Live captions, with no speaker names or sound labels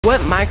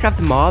What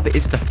Minecraft mob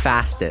is the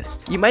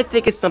fastest? You might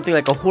think it's something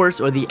like a horse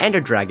or the Ender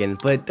Dragon,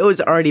 but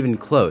those aren't even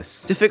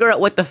close. To figure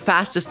out what the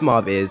fastest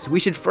mob is, we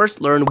should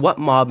first learn what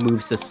mob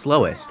moves the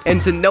slowest.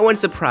 And to no one's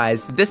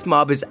surprise, this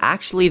mob is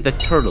actually the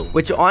turtle,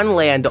 which on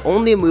land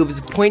only moves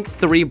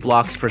 0.3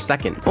 blocks per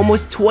second,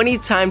 almost 20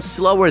 times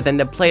slower than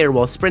the player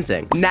while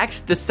sprinting.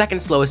 Next, the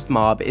second slowest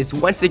mob is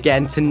once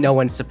again to no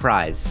one's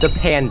surprise, the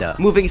panda,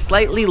 moving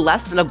slightly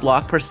less than a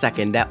block per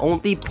second at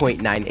only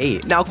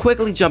 0.98. Now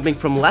quickly jumping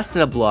from less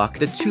than a block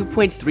to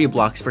 2.3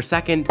 blocks per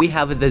second, we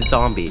have the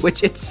zombie,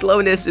 which its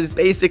slowness is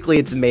basically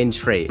its main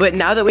trait. But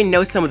now that we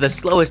know some of the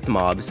slowest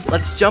mobs,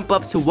 let's jump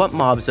up to what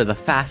mobs are the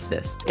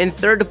fastest. In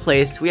third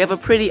place, we have a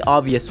pretty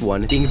obvious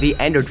one, being the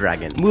Ender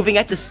Dragon, moving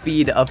at the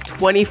speed of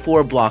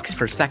 24 blocks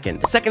per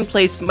second. Second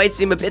place might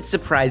seem a bit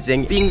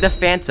surprising, being the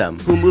Phantom,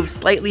 who moves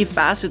slightly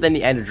faster than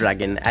the Ender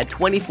Dragon at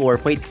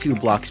 24.2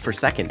 blocks per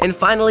second. And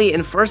finally,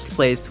 in first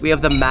place, we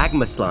have the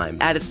Magma Slime.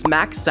 At its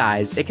max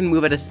size, it can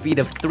move at a speed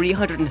of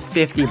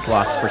 350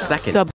 blocks per second.